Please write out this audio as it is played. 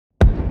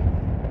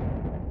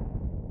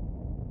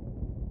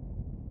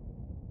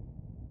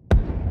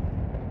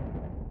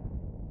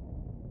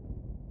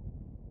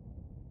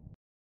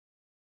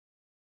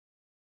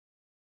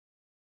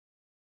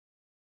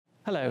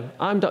Hello,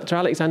 I'm Dr.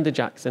 Alexander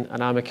Jackson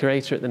and I'm a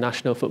curator at the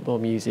National Football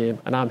Museum,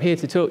 and I'm here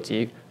to talk to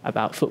you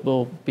about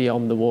football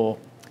beyond the war.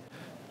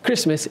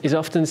 Christmas is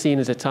often seen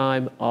as a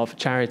time of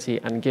charity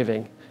and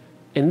giving.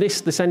 In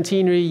this, the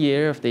centenary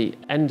year of the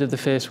end of the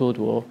First World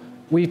War,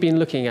 we've been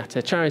looking at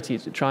a charity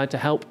that tried to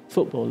help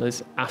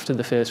footballers after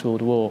the First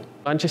World War.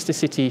 Manchester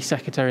City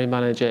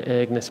Secretary-Manager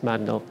Ernest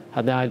Mangnall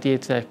had the idea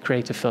to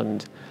create a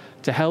fund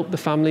to help the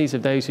families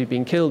of those who'd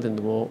been killed in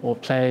the war or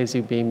players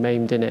who'd been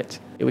maimed in it.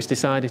 It was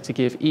decided to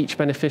give each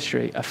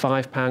beneficiary a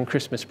 £5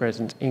 Christmas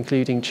present,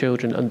 including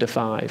children under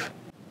 5.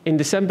 In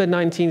December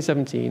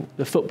 1917,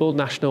 the Football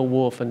National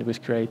War Fund was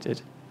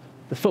created.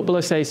 The Football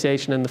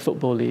Association and the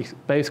Football League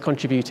both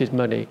contributed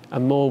money,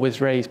 and more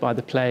was raised by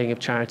the playing of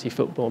charity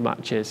football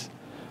matches.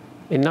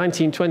 In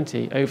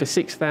 1920, over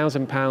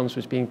 £6,000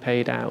 was being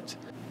paid out.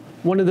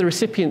 One of the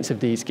recipients of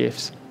these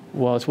gifts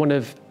was one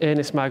of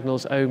Ernest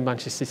Mangnall's own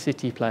Manchester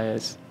City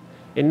players.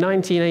 In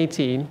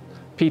 1918,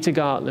 Peter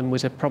Gartland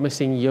was a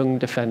promising young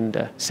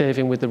defender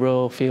serving with the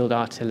Royal Field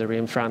Artillery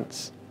in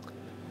France.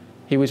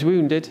 He was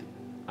wounded,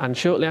 and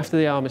shortly after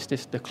the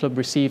Armistice, the club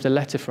received a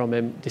letter from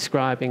him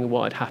describing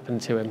what had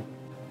happened to him.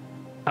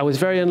 I was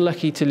very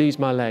unlucky to lose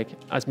my leg,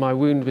 as my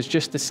wound was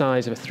just the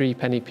size of a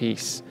 3-penny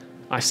piece.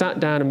 I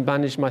sat down and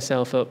bandaged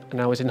myself up, and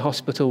I was in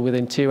hospital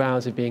within 2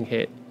 hours of being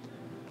hit.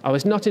 I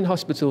was not in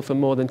hospital for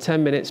more than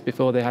 10 minutes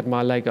before they had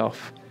my leg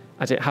off,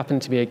 as it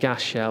happened to be a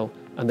gas shell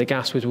and the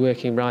gas was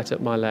working right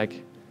up my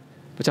leg.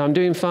 But I'm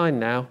doing fine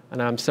now,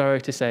 and I'm sorry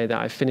to say that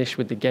I finished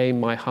with the game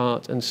my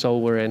heart and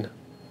soul were in.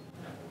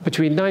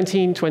 Between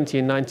 1920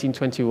 and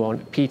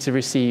 1921, Peter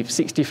received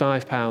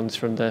 £65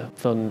 from the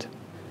fund.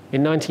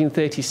 In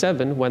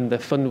 1937, when the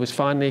fund was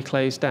finally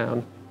closed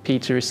down,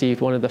 Peter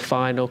received one of the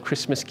final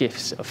Christmas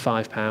gifts of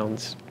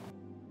 £5.